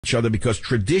each other because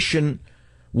tradition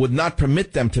would not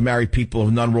permit them to marry people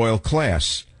of non-royal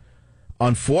class.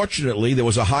 Unfortunately, there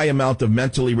was a high amount of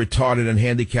mentally retarded and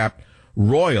handicapped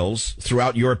royals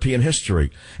throughout European history,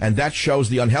 and that shows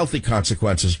the unhealthy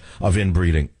consequences of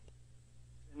inbreeding.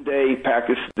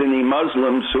 Pakistani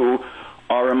Muslims who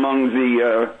are among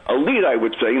the elite, I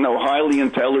would say, highly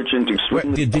intelligent,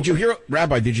 extremely... Did you hear,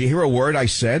 Rabbi, did you hear a word I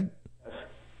said? Yes.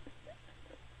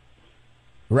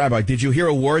 Rabbi, did you hear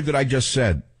a word that I just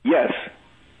said? Yes.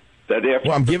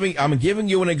 Well, I'm giving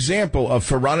you an example of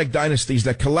pharaonic dynasties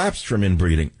that collapsed from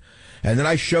inbreeding. And then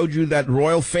I showed you that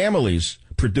royal families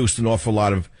produced an awful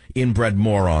lot of inbred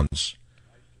morons.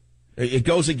 It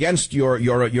goes against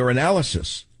your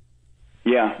analysis.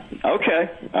 Yeah.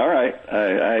 Okay. All right.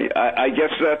 I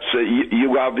guess that's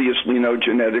you obviously know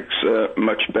genetics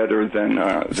much better than.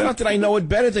 It's not that I know it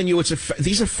better than you.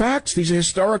 These are facts. These are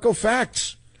historical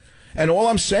facts. And all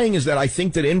I'm saying is that I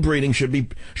think that inbreeding should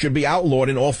be outlawed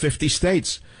in all 50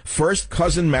 states. First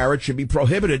cousin marriage should be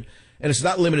prohibited, and it's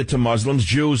not limited to Muslims,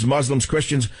 Jews, Muslims,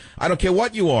 Christians. I don't care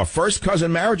what you are. First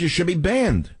cousin marriages should be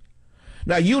banned.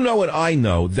 Now, you know and I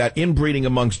know that inbreeding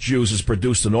amongst Jews has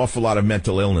produced an awful lot of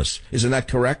mental illness. Isn't that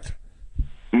correct?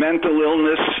 Mental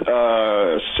illness,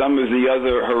 some of the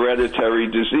other hereditary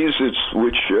diseases,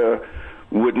 which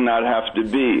would not have to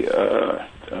be.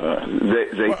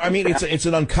 Well, I mean, it's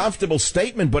an uncomfortable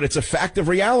statement, but it's a fact of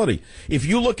reality. If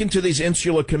you look into these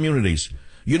insular communities,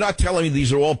 you're not telling me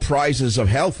these are all prizes of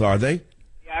health, are they?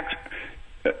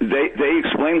 They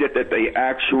explained it that they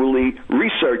actually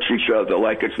research each other.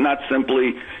 Like it's not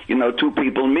simply, two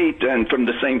people meet and from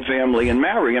the same family and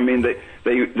marry. I mean,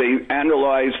 they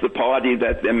analyze the party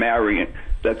that they're marrying,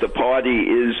 that the party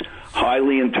is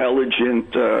highly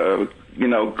intelligent,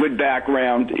 good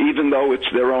background, even though it's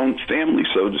their own family,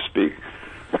 so to speak.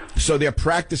 So they're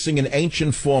practicing an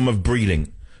ancient form of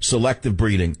breeding, selective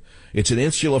breeding. It's an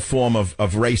insular form of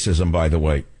racism, by the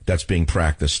way, that's being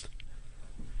practiced.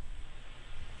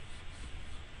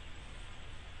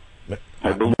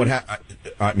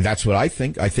 That's what I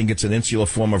think. I think it's an insular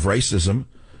form of racism.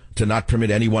 To not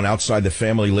permit anyone outside the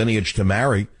family lineage to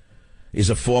marry is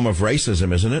a form of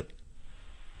racism, isn't it?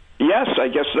 Yes, I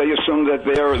guess they assume that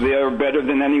they're better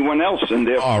than anyone else, and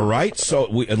they're all right.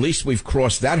 So at least we've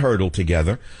crossed that hurdle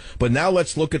together. But now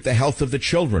let's look at the health of the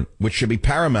children, which should be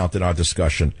paramount in our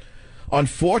discussion.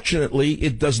 Unfortunately,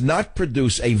 it does not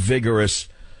produce a vigorous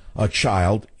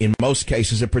child. In most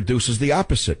cases, it produces the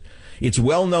opposite. It's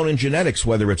well known in genetics,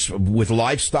 whether it's with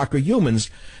livestock or humans,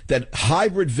 that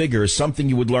hybrid vigor is something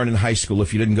you would learn in high school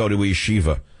if you didn't go to a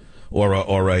yeshiva or a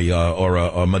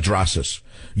madrasas.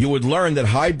 You would learn that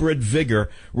hybrid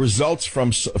vigor results from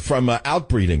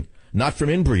outbreeding, not from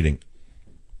inbreeding.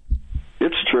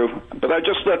 It's true, but I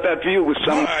just thought that view was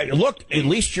some. Look, at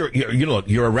least you're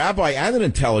a rabbi and an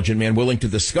intelligent man willing to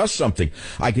discuss something.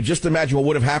 I could just imagine what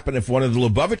would have happened if one of the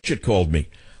Lubavitch had called me.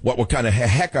 What kind of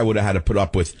heck I would have had to put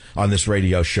up with on this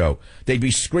radio show. They'd be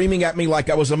screaming at me like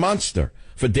I was a monster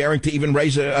for daring to even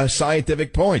raise a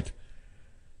scientific point.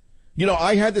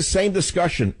 I had the same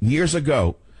discussion years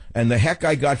ago, and the heck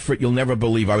I got for it, you'll never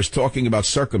believe. I was talking about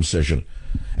circumcision,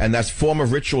 and that form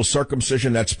of ritual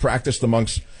circumcision that's practiced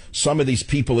amongst some of these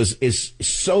people is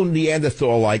so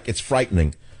Neanderthal-like, it's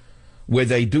frightening. Where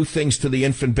they do things to the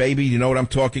infant baby, you know what I'm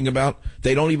talking about?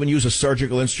 They don't even use a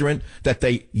surgical instrument, that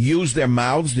they use their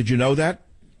mouths. Did you know that?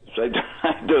 I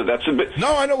do. That's a bit...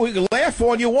 No, I know. We can laugh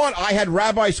all you want. I had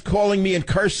rabbis calling me and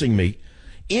cursing me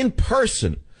in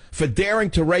person for daring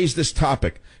to raise this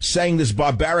topic, saying this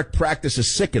barbaric practice is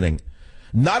sickening.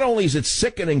 Not only is it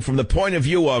sickening from the point of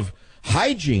view of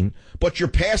hygiene, but you're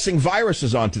passing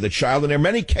viruses on to the child. And there are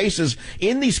many cases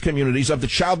in these communities of the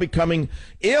child becoming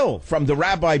ill from the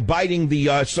rabbi biting the,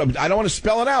 I don't want to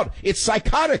spell it out. It's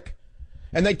psychotic.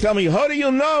 And they tell me, how do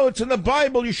you know? It's in the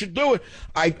Bible. You should do it.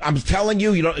 I'm telling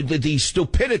you, the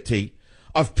stupidity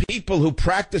of people who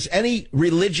practice any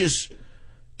religious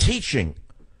teaching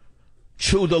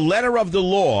to the letter of the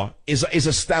law is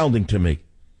astounding to me.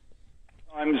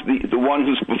 Sometimes the one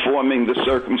who's performing the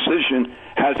circumcision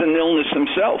has an illness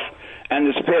himself and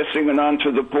is passing it on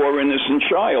to the poor innocent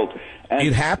child. And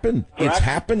it happened. It's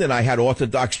happened, and I had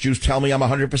Orthodox Jews tell me I'm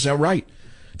 100% right.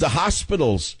 The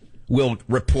hospitals will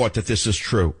report that this is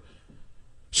true.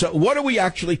 So what are we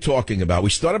actually talking about? We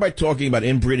started by talking about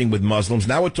inbreeding with Muslims.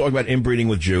 Now we're talking about inbreeding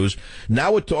with Jews.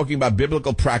 Now we're talking about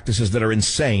biblical practices that are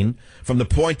insane from the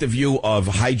point of view of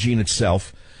hygiene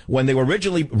itself. When they were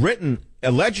originally written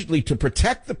allegedly to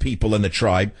protect the people in the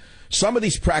tribe, some of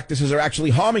these practices are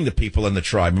actually harming the people in the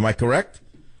tribe. Am I correct?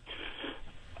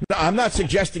 No, I'm not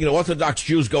suggesting that Orthodox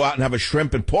Jews go out and have a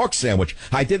shrimp and pork sandwich.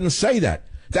 I didn't say that.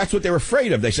 That's what they're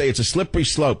afraid of. They say it's a slippery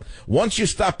slope. Once you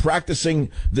stop practicing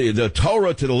the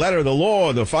Torah to the letter of the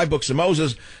law, the 5 books of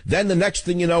Moses, then the next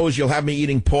thing you know is you'll have me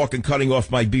eating pork and cutting off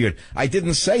my beard. I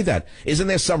didn't say that. Isn't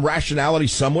there some rationality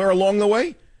somewhere along the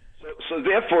way? So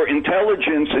therefore,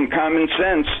 intelligence and common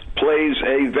sense plays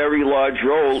a very large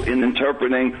role in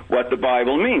interpreting what the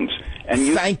Bible means.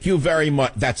 And Thank you very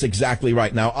much. That's exactly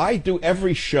right. Now, I do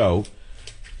every show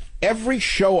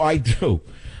I do,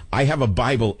 I have a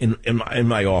Bible in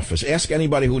my office. Ask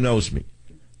anybody who knows me.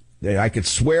 I could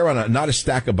swear on not a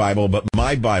stack of Bible, but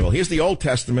my Bible. Here's the Old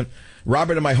Testament.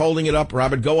 Robert, am I holding it up?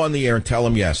 Robert, go on the air and tell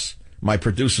him yes. My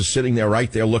producer's sitting there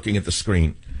right there looking at the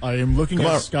screen. I am looking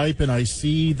at Skype, and I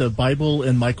see the Bible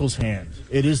in Michael's hand.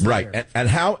 It is there. Right. And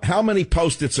how many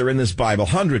Post-its are in this Bible?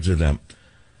 Hundreds of them.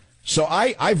 So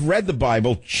I've read the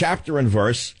Bible chapter and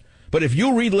verse, but if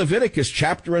you read Leviticus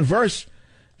chapter and verse,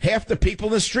 half the people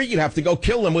in the street, you'd have to go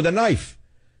kill them with a knife.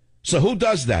 So who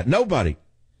does that? Nobody. It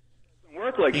doesn't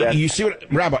work like that. You see what,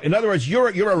 Rabbi? In other words, you're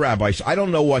a rabbi. So I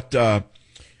don't know what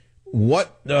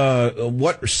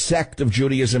sect of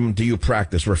Judaism do you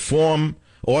practice? Reform,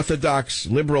 Orthodox,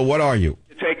 liberal? What are you?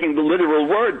 Taking the literal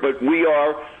word, but we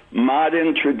are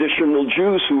modern traditional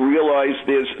Jews who realize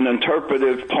there's an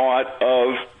interpretive part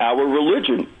of our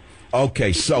religion.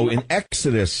 Okay, so in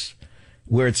Exodus,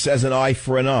 where it says an eye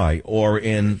for an eye, or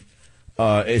in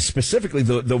specifically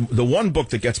the one book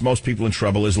that gets most people in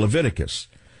trouble is Leviticus.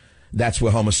 That's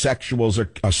where homosexuals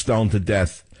are stoned to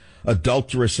death,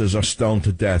 adulteresses are stoned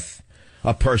to death,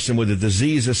 a person with a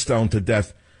disease is stoned to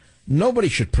death. Nobody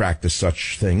should practice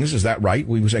such things. Is that right?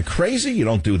 We say, crazy? You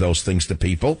don't do those things to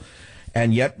people.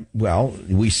 And yet, well,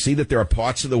 we see that there are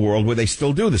parts of the world where they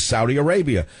still do this. Saudi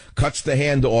Arabia cuts the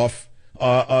hand off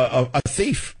a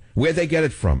thief. Where'd they get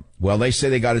it from? Well, they say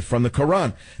they got it from the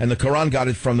Quran, and the Quran got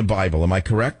it from the Bible. Am I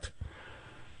correct?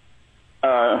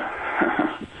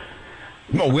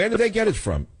 No, where did they get it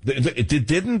from?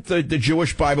 Didn't the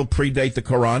Jewish Bible predate the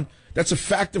Quran? That's a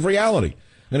fact of reality.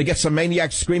 I'm going to get some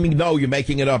maniac screaming, no, you're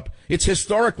making it up. It's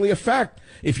historically a fact.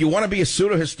 If you want to be a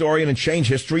pseudo-historian and change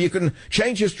history, you can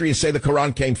change history and say the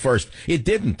Quran came first. It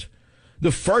didn't.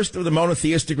 The first of the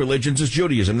monotheistic religions is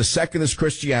Judaism. The second is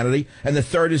Christianity. And the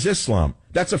third is Islam.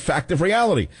 That's a fact of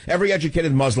reality. Every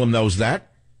educated Muslim knows that.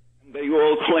 They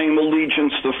all claim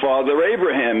allegiance to Father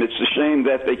Abraham. It's a shame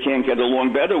that they can't get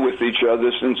along better with each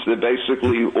other since they're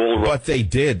basically all right. But they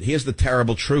did. Here's the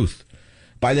terrible truth.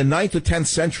 By the 9th or 10th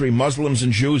century, Muslims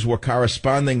and Jews were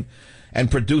corresponding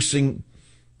and producing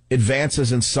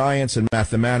advances in science and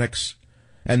mathematics.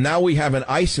 And now we have an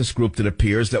ISIS group that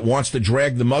appears that wants to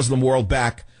drag the Muslim world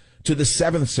back to the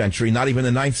 7th century, not even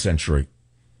the 9th century.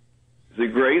 The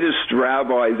greatest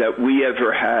rabbi that we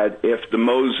ever had after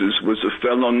Moses was a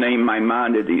fellow named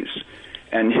Maimonides.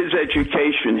 And his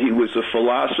education, he was a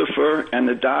philosopher and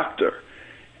a doctor.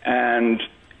 And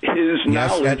his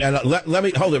knowledge... Yes, and let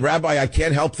me hold it, Rabbi. I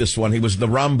can't help this one. He was the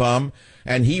Rambam,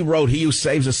 and he wrote, "He who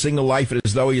saves a single life, it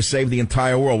is as though he saved the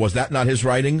entire world." Was that not his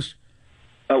writings?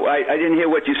 Oh, I didn't hear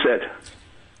what you said.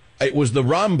 It was the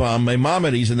Rambam,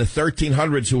 Maimonides, in the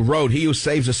 1300s who wrote, "He who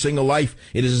saves a single life,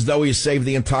 it is as though he has saved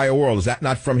the entire world." Is that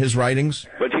not from his writings?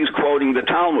 But he's quoting the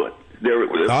Talmud.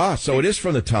 So it is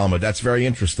from the Talmud. That's very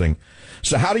interesting.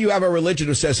 So how do you have a religion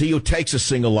who says he who takes a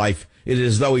single life, it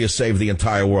is as though he has saved the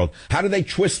entire world? How do they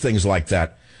twist things like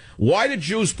that? Why do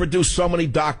Jews produce so many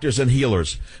doctors and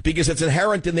healers? Because it's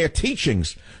inherent in their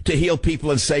teachings to heal people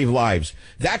and save lives.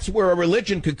 That's where a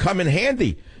religion could come in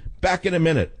handy. Back in a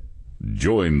minute.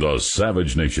 Join the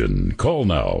Savage Nation. Call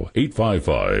now,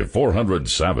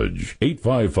 855-400-SAVAGE,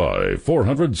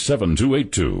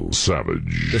 855-400-7282.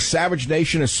 Savage. The Savage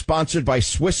Nation is sponsored by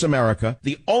Swiss America,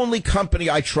 the only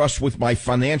company I trust with my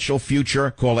financial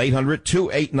future. Call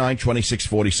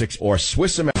 800-289-2646 or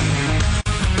Swiss America.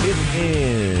 It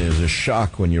is a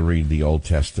shock when you read the Old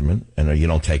Testament, and you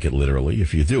don't take it literally.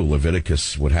 If you do,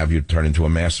 Leviticus would have you turn into a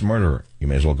mass murderer. You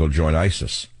may as well go join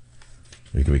ISIS.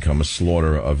 You can become a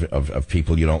slaughterer of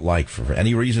people you don't like for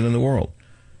any reason in the world.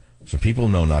 So people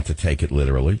know not to take it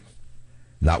literally.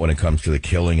 Not when it comes to the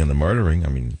killing and the murdering. I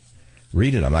mean,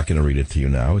 read it. I'm not going to read it to you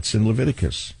now. It's in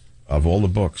Leviticus, of all the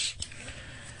books.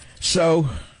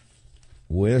 So,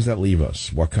 where does that leave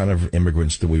us? What kind of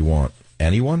immigrants do we want?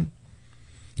 Anyone?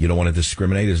 You don't want to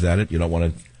discriminate? Is that it? You don't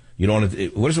want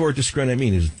to, what does the word discriminate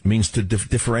mean? It means to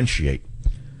differentiate.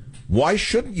 Why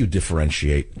shouldn't you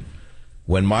differentiate?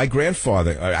 When my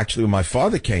grandfather, actually when my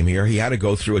father came here, he had to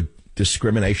go through a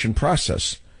discrimination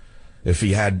process. If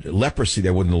he had leprosy,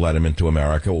 they wouldn't let him into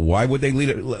America. Why would they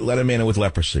let a man in with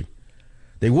leprosy?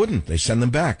 They wouldn't. They send them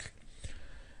back.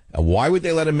 Why would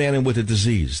they let a man in with a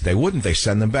disease? They wouldn't. They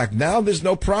send them back. Now there's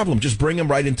no problem. Just bring him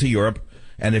right into Europe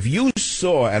And if you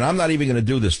saw, and I'm not even going to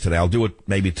do this today, I'll do it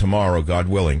maybe tomorrow, God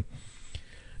willing,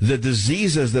 the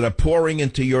diseases that are pouring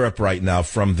into Europe right now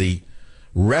from the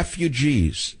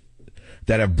refugees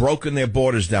that have broken their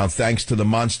borders down thanks to the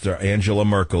monster Angela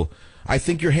Merkel, I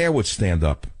think your hair would stand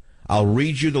up. I'll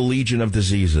read you the legion of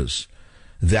diseases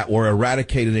that were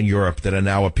eradicated in Europe that are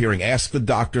now appearing. Ask the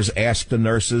doctors, ask the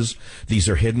nurses. These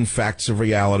are hidden facts of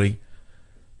reality.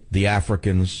 The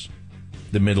Africans,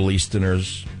 the Middle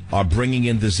Easterners are bringing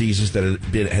in diseases that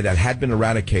had been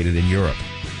eradicated in Europe.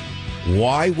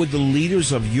 Why would the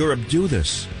leaders of Europe do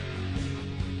this?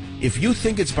 If you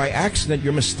think it's by accident,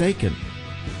 you're mistaken.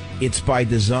 It's by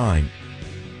design.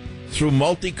 Through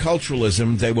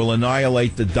multiculturalism, they will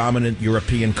annihilate the dominant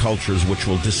European cultures, which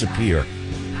will disappear.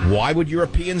 Why would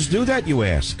Europeans do that, you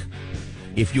ask?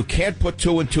 If you can't put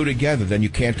two and two together, then you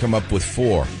can't come up with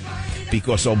four.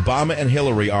 Because Obama and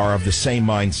Hillary are of the same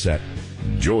mindset.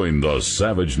 Join the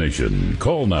Savage Nation.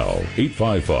 Call now,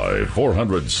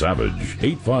 855-400-SAVAGE,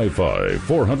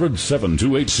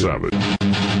 855-400-7282. Savage.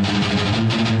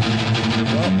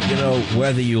 Well, you know,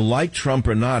 whether you like Trump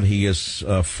or not, he has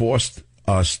forced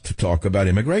us to talk about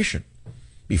immigration.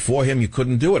 Before him, you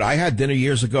couldn't do it. I had dinner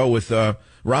years ago with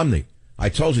Romney. I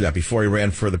told you that before he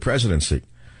ran for the presidency.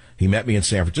 He met me in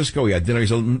San Francisco. We had dinner.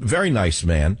 He's a very nice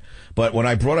man. But when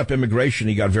I brought up immigration,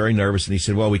 he got very nervous, and he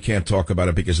said, well, we can't talk about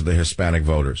it because of the Hispanic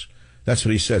voters. That's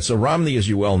what he said. So Romney, as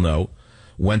you well know,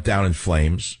 went down in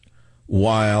flames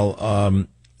while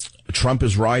Trump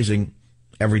is rising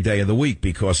every day of the week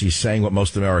because he's saying what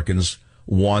most Americans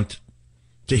want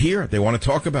to hear. They want to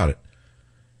talk about it.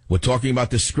 We're talking about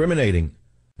discriminating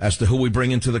as to who we bring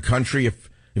into the country if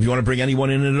you want to bring anyone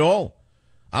in at all.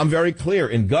 I'm very clear.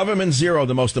 In Government Zero,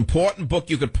 the most important book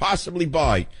you could possibly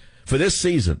buy for this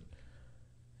season,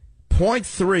 point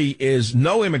 3 is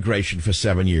no immigration for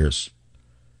 7 years.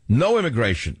 No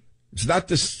immigration. It's not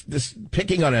this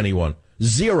picking on anyone.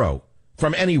 0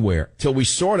 from anywhere till we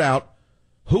sort out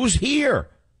who's here.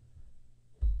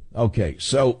 Okay,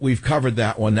 so we've covered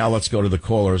that one. Now let's go to the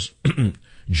callers.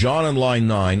 John on line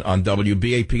 9 on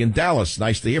WBAP in Dallas.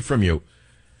 Nice to hear from you.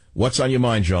 What's on your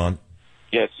mind, John?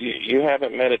 Yes, you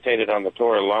haven't meditated on the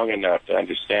Torah long enough to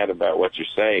understand about what you're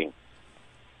saying,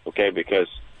 okay, because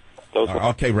those...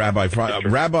 Okay, Rabbi,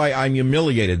 I'm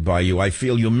humiliated by you. I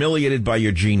feel humiliated by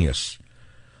your genius.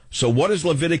 So what does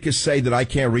Leviticus say that I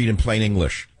can't read in plain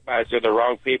English? They're the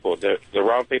wrong people. The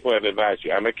wrong people have advised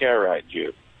you. I'm a Karaite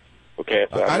Jew, okay?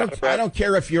 I don't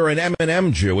care if you're an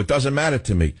M&M Jew. It doesn't matter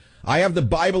to me. I have the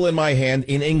Bible in my hand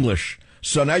in English.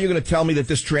 So now you're going to tell me that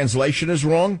this translation is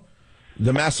wrong?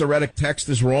 The Masoretic text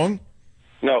is wrong?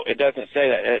 No, it doesn't say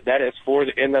that. That is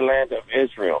in the land of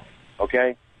Israel,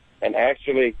 okay? And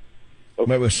actually...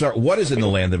 Okay, wait, sir, what is in the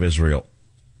land of Israel?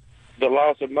 The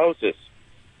laws of Moses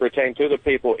pertain to the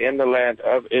people in the land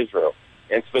of Israel.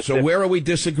 And so where are we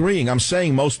disagreeing? I'm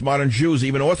saying most modern Jews,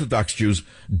 even Orthodox Jews,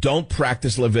 don't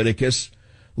practice Leviticus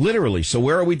literally. So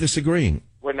where are we disagreeing?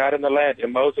 We're not in the land,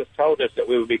 and Moses told us that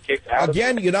we would be kicked out.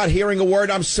 Again, you're not hearing a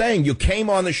word I'm saying. You came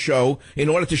on the show in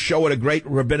order to show what a great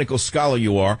rabbinical scholar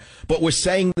you are, but we're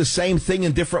saying the same thing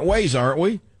in different ways, aren't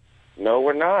we? No,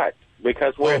 we're not,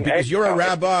 because we're because you're a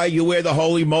rabbi, you wear the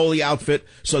holy moly outfit,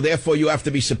 so therefore you have to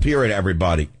be superior to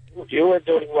everybody. You were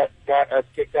doing what got us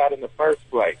kicked out in the first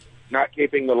place, not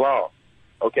keeping the law.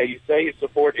 Okay, you say you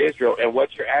support Israel, and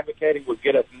what you're advocating would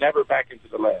get us never back into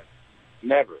the land.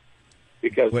 Never.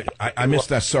 Because wait, I missed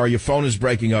that. Sorry, your phone is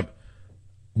breaking up.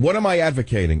 What am I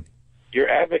advocating? You're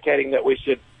advocating that we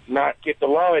should not keep the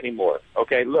law anymore.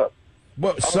 Okay, look.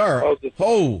 Well, sir,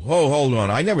 hold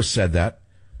on. I never said that.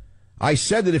 I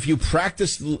said that if you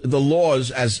practice the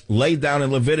laws as laid down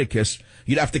in Leviticus,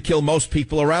 you'd have to kill most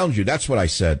people around you. That's what I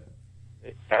said.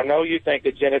 I know you think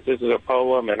that Genesis is a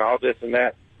poem and all this and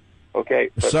that. Okay.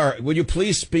 Sir, would you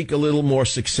please speak a little more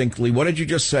succinctly? What did you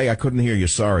just say? I couldn't hear you.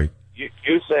 Sorry.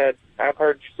 You said, I've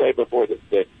heard you say before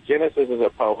that Genesis is a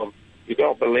poem. You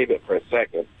don't believe it for a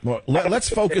second. Well, let's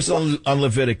focus on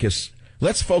Leviticus.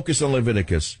 Let's focus on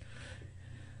Leviticus.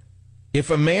 If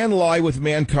a man lie with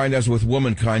mankind as with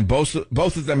womankind, both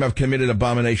of them have committed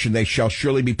abomination, they shall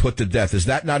surely be put to death. Is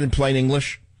that not in plain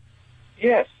English?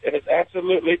 Yes, and it's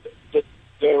absolutely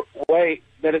the way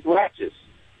that it's righteous.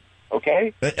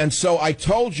 Okay? And so I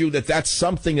told you that that's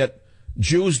something that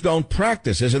Jews don't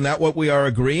practice. Isn't that what we are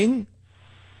agreeing?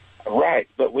 Right,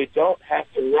 but we don't have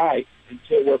to write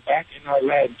until we're back in our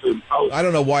land to impose. I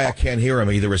don't know why I can't hear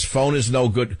him either. His phone is no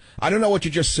good. I don't know what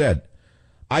you just said.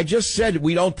 I just said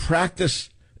we don't practice.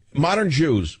 Modern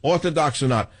Jews, Orthodox or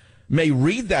not, may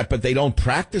read that, but they don't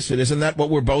practice it. Isn't that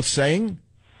what we're both saying?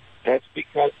 That's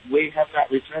because we have not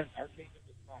returned. Our kingdom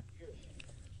is not here.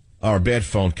 Our bad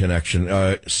phone connection.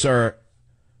 Sir,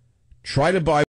 try to buy